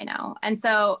can say no. And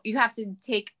so you have to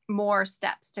take more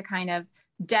steps to kind of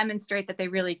demonstrate that they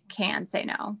really can say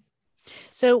no.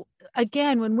 So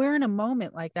again, when we're in a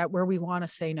moment like that where we want to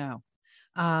say no,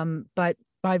 but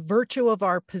by virtue of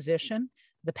our position,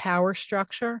 the power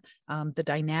structure, the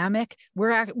dynamic,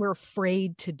 we're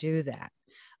afraid to do that.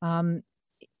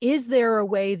 is there a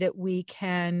way that we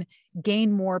can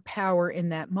gain more power in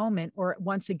that moment? Or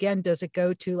once again, does it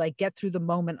go to like get through the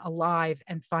moment alive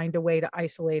and find a way to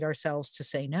isolate ourselves to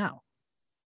say no?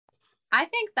 I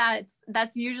think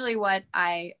that's usually what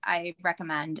I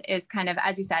recommend is kind of,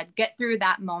 as you said, get through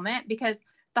that moment, because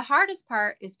the hardest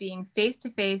part is being face to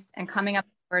face and coming up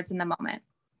with words in the moment.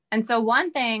 And so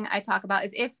one thing I talk about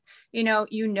is if,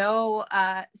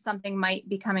 something might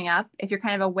be coming up, if you're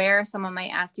kind of aware someone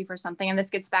might ask you for something, and this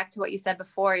gets back to what you said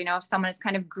before, if someone is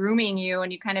kind of grooming you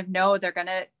and you kind of know they're going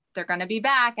to be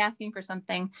back asking for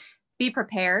something, be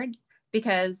prepared,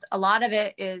 because a lot of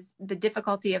it is the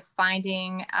difficulty of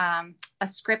finding a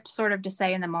script sort of to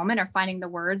say in the moment, or finding the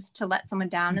words to let someone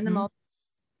down in the moment.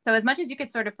 So as much as you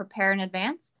could sort of prepare in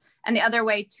advance, and the other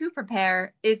way to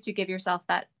prepare is to give yourself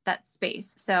that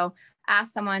space. So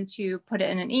ask someone to put it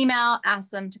in an email,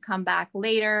 ask them to come back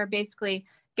later, basically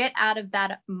get out of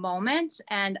that moment.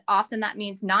 And often that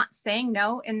means not saying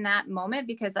no in that moment,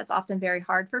 because that's often very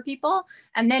hard for people,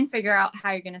 and then figure out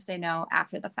how you're going to say no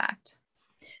after the fact.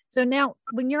 So now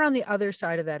when you're on the other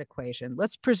side of that equation,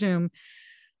 let's presume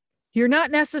you're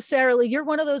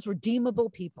one of those redeemable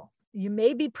people. You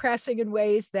may be pressing in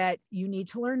ways that you need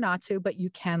to learn not to, but you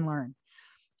can learn.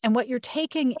 And what you're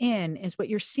taking in is what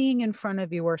you're seeing in front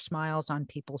of you are smiles on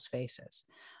people's faces.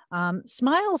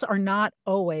 Smiles are not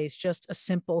always just a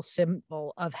simple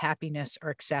symbol of happiness or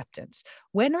acceptance.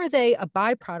 When are they a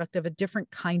byproduct of a different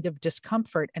kind of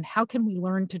discomfort? And how can we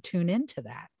learn to tune into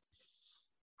that?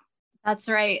 That's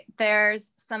right.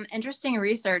 There's some interesting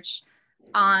research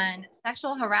on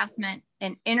sexual harassment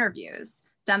in interviews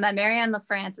done by Marianne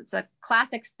LaFrance. It's a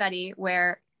classic study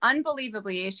where,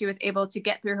 unbelievably, she was able to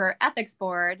get through her ethics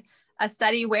board, a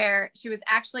study where she was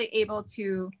actually able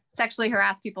to sexually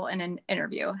harass people in an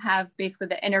interview, have basically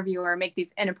the interviewer make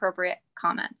these inappropriate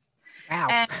comments. Wow.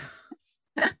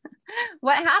 And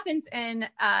what happens in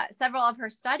several of her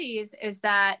studies is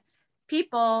that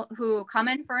people who come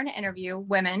in for an interview,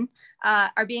 women,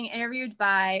 are being interviewed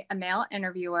by a male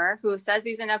interviewer who says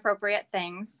these inappropriate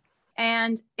things.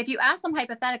 And if you ask them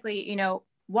hypothetically,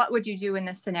 what would you do in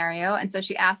this scenario? And so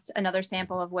she asked another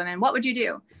sample of women, what would you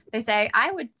do? They say,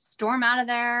 I would storm out of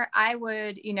there. I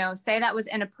would, say that was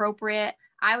inappropriate.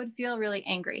 I would feel really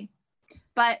angry.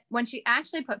 But when she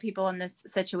actually put people in this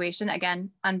situation,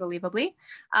 again, unbelievably,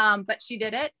 but she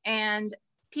did it. And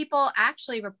people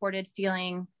actually reported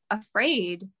feeling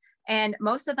afraid. And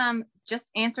most of them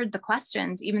just answered the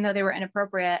questions, even though they were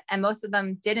inappropriate. And most of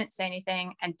them didn't say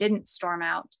anything and didn't storm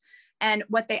out. And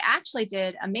what they actually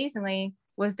did amazingly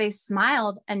was they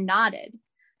smiled and nodded.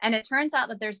 And it turns out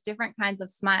that there's different kinds of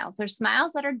smiles. There's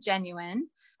smiles that are genuine.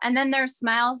 And then there's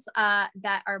smiles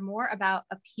that are more about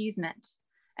appeasement.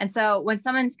 And so when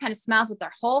someone kind of smiles with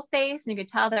their whole face and you can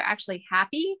tell they're actually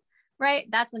happy, right?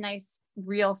 That's a nice,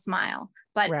 real smile.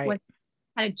 But when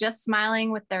kind of just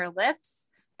smiling with their lips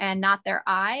and not their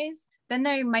eyes, then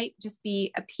they might just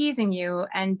be appeasing you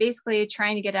and basically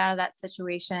trying to get out of that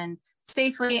situation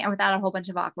safely and without a whole bunch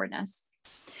of awkwardness.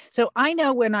 So I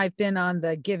know when I've been on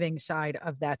the giving side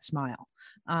of that smile,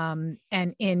 and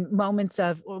in moments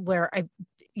of where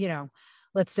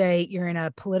let's say you're in a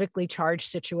politically charged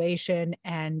situation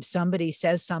and somebody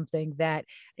says something that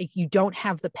you don't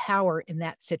have the power in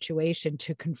that situation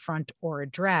to confront or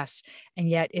address, and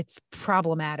yet it's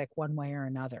problematic one way or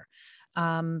another.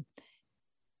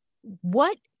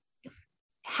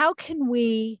 How can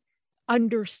we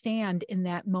understand in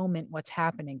that moment what's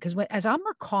happening? Because as I'm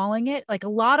recalling it, like a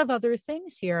lot of other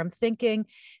things here, I'm thinking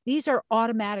these are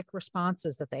automatic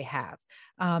responses that they have.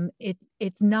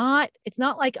 It's not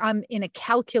like I'm in a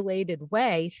calculated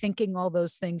way thinking all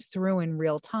those things through in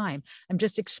real time. I'm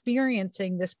just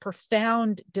experiencing this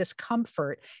profound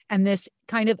discomfort and this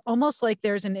kind of almost like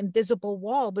there's an invisible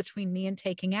wall between me and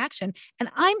taking action. And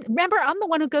I'm the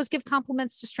one who goes give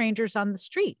compliments to strangers on the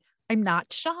street. I'm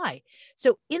not shy.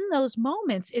 So in those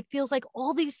moments, it feels like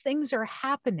all these things are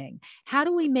happening. How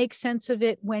do we make sense of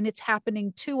it when it's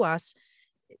happening to us?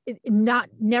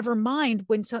 Never mind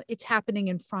when it's happening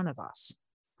in front of us.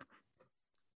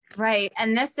 Right.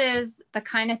 And this is the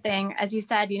kind of thing, as you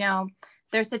said,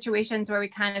 there's situations where we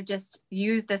kind of just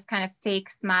use this kind of fake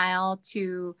smile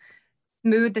to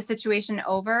smooth the situation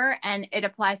over, and it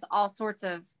applies to all sorts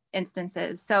of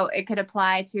instances. So it could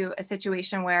apply to a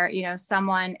situation where,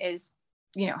 someone is,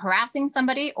 harassing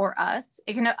somebody or us.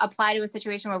 It can apply to a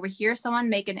situation where we hear someone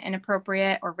make an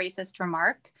inappropriate or racist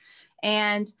remark.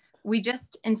 And we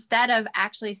just, instead of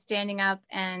actually standing up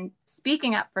and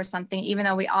speaking up for something, even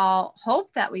though we all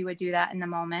hope that we would do that in the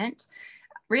moment,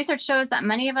 research shows that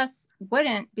many of us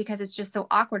wouldn't, because it's just so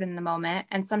awkward in the moment.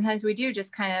 And sometimes we do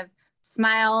just kind of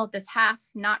smile, this half,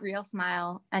 not real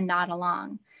smile, and nod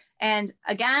along. And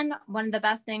again, one of the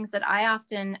best things that I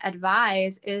often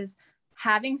advise is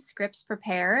having scripts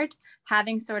prepared,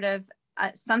 having sort of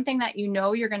something that you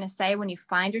know you're going to say when you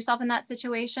find yourself in that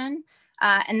situation.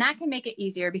 And that can make it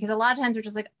easier, because a lot of times we're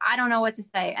just like, I don't know what to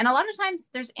say. And a lot of times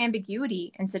there's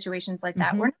ambiguity in situations like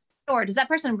that. Mm-hmm. We're not sure, does that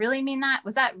person really mean that?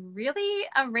 Was that really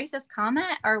a racist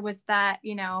comment, or was that,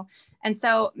 and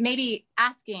so maybe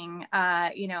asking,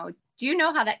 do you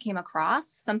know how that came across?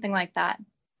 Something like that.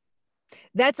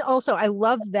 That's also, I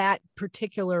love that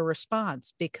particular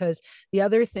response, because the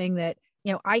other thing that,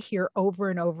 I hear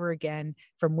over and over again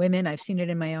from women, I've seen it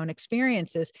in my own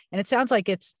experiences, and it sounds like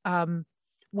it's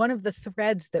one of the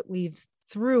threads that weave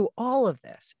through all of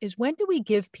this is, when do we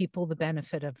give people the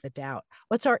benefit of the doubt?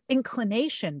 What's our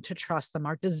inclination to trust them,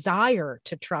 our desire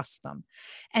to trust them?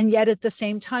 And yet at the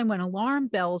same time, when alarm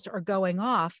bells are going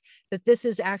off, that this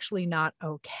is actually not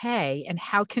okay. And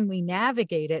how can we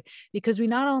navigate it? Because we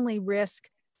not only risk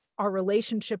our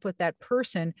relationship with that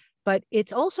person, but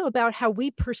it's also about how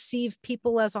we perceive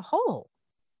people as a whole.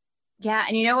 Yeah.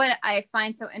 And you know what I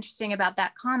find so interesting about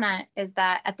that comment is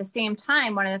that at the same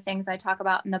time, one of the things I talk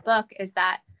about in the book is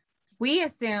that we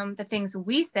assume the things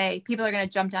we say, people are going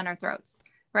to jump down our throats,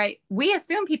 right? We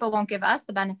assume people won't give us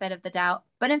the benefit of the doubt,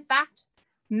 but in fact,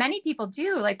 many people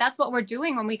do. Like, that's what we're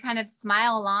doing when we kind of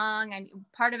smile along. And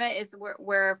part of it is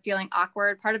we're feeling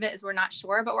awkward. Part of it is we're not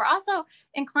sure, but we're also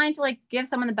inclined to give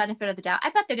someone the benefit of the doubt.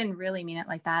 I bet they didn't really mean it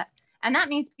like that. And that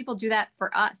means people do that for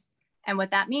us. And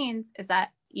what that means is that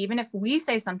even if we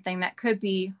say something that could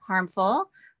be harmful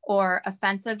or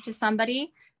offensive to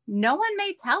somebody, no one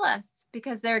may tell us,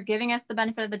 because they're giving us the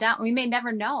benefit of the doubt. We may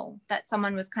never know that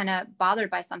someone was kind of bothered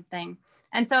by something.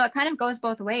 And so it kind of goes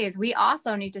both ways. We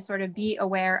also need to sort of be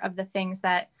aware of the things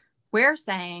that we're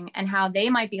saying and how they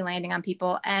might be landing on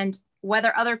people, and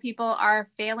whether other people are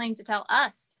failing to tell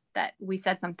us that we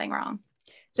said something wrong.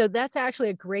 So that's actually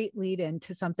a great lead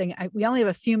into something. We only have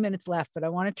a few minutes left, but I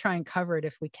want to try and cover it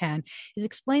if we can, is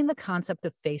explain the concept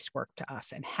of face work to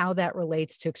us and how that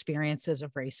relates to experiences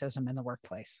of racism in the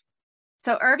workplace.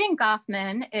 So Irving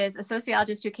Goffman is a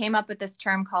sociologist who came up with this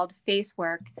term called face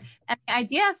work. And the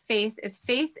idea of face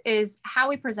is how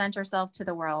we present ourselves to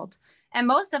the world. And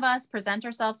most of us present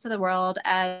ourselves to the world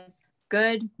as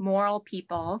good, moral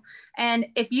people. And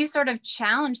if you sort of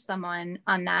challenge someone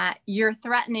on that, you're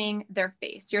threatening their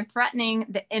face. You're threatening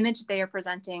the image they are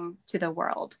presenting to the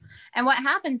world. And what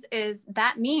happens is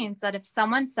that means that if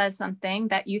someone says something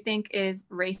that you think is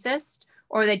racist,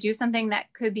 or they do something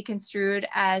that could be construed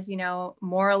as,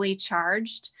 morally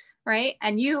charged, right?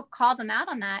 And you call them out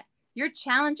on that, you're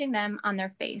challenging them on their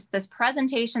face, this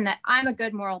presentation that I'm a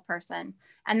good moral person.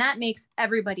 And that makes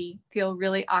everybody feel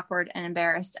really awkward and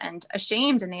embarrassed and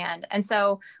ashamed in the end. And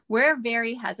so we're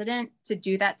very hesitant to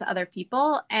do that to other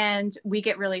people. And we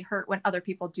get really hurt when other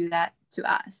people do that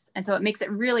to us. And so it makes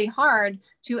it really hard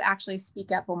to actually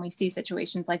speak up when we see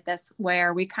situations like this,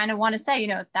 where we kind of want to say,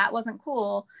 that wasn't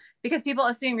cool, because people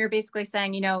assume you're basically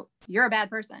saying, you're a bad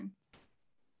person.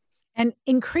 And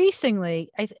increasingly,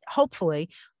 hopefully,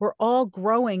 we're all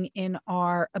growing in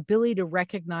our ability to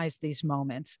recognize these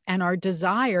moments and our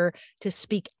desire to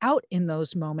speak out in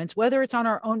those moments, whether it's on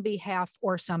our own behalf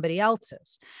or somebody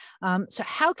else's. So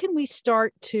how can we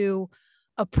start to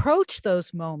approach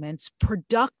those moments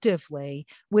productively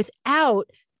without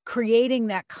creating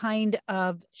that kind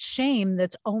of shame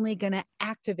that's only going to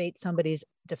activate somebody's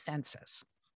defenses?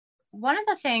 One of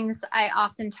the things I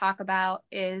often talk about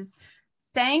is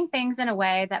saying things in a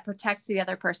way that protects the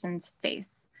other person's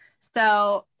face.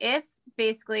 So if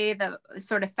basically the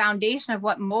sort of foundation of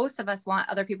what most of us want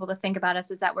other people to think about us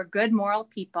is that we're good moral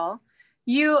people,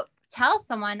 you tell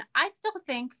someone, I still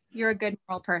think you're a good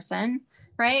moral person,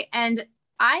 right? And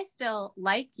I still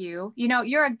like you,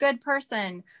 you're a good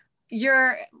person.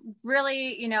 You're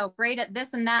really, great at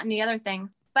this and that and the other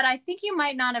thing. But I think you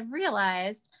might not have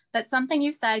realized that something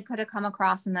you said could have come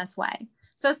across in this way.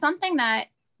 So something that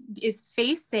is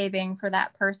face saving for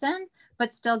that person,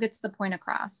 but still gets the point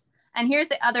across. And here's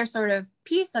the other sort of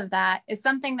piece of that, is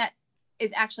something that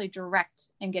is actually direct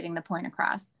in getting the point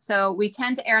across. So we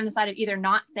tend to err on the side of either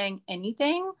not saying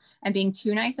anything and being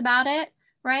too nice about it,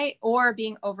 right? Or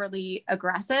being overly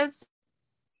aggressive. So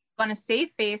you want to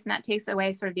save face, and that takes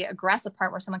away sort of the aggressive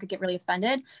part where someone could get really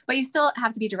offended, but you still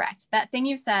have to be direct. That thing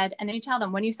you said, and then you tell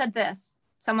them, when you said this,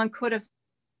 someone could have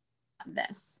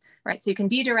this, right? So you can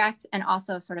be direct and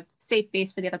also sort of save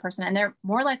face for the other person, and they're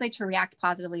more likely to react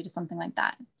positively to something like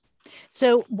that.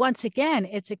 So once again,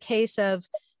 it's a case of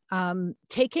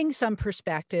taking some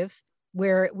perspective,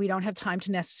 where we don't have time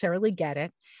to necessarily get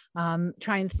it.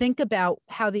 Try and think about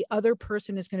how the other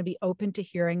person is going to be open to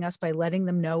hearing us by letting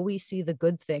them know we see the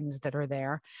good things that are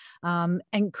there,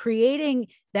 and creating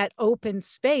that open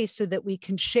space so that we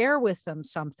can share with them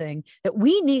something that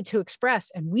we need to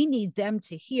express and we need them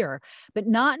to hear, but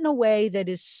not in a way that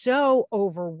is so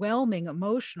overwhelming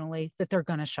emotionally that they're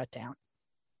going to shut down.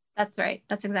 That's right.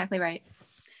 That's exactly right.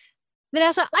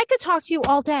 Vanessa, I could talk to you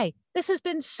all day. This has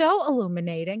been so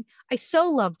illuminating. I so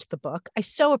loved the book. I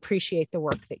so appreciate the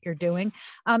work that you're doing.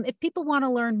 If people want to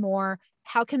learn more,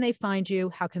 how can they find you?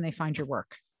 How can they find your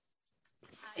work?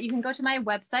 You can go to my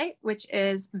website, which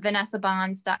is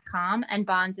vanessabonds.com, and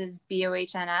Bonds is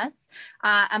BOHNS.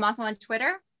 I'm also on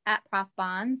Twitter at Prof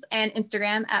Bonds and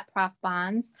Instagram at Prof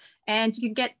Bonds. And you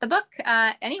can get the book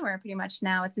anywhere pretty much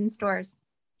now. It's in stores.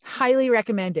 Highly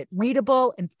recommend it.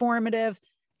 Readable, informative,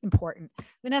 important.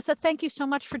 Vanessa, thank you so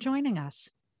much for joining us.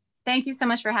 Thank you so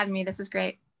much for having me. This is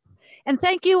great. And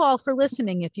thank you all for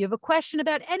listening. If you have a question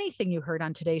about anything you heard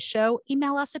on today's show,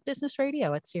 email us at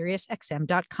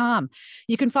businessradio@SiriusXM.com.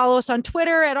 You can follow us on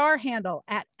Twitter at our handle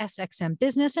at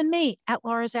SXMBusiness and me at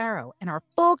Laura Zarrow. And our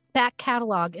full back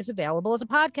catalog is available as a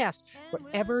podcast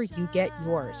wherever you get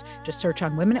yours. Just search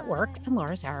on Women at Work and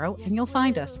Laura Zarrow and you'll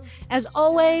find us. As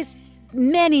always,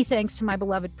 many thanks to my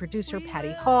beloved producer,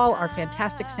 Patty Hall, our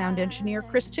fantastic sound engineer,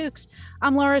 Chris Tukes.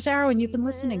 I'm Laura Zarrow, and you've been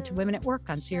listening to Women at Work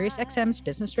on SiriusXM's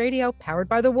Business Radio, powered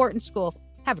by the Wharton School.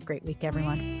 Have a great week,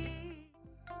 everyone.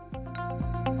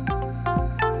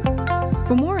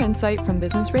 For more insight from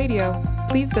Business Radio,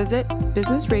 please visit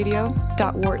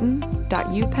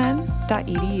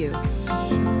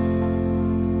businessradio.wharton.upenn.edu.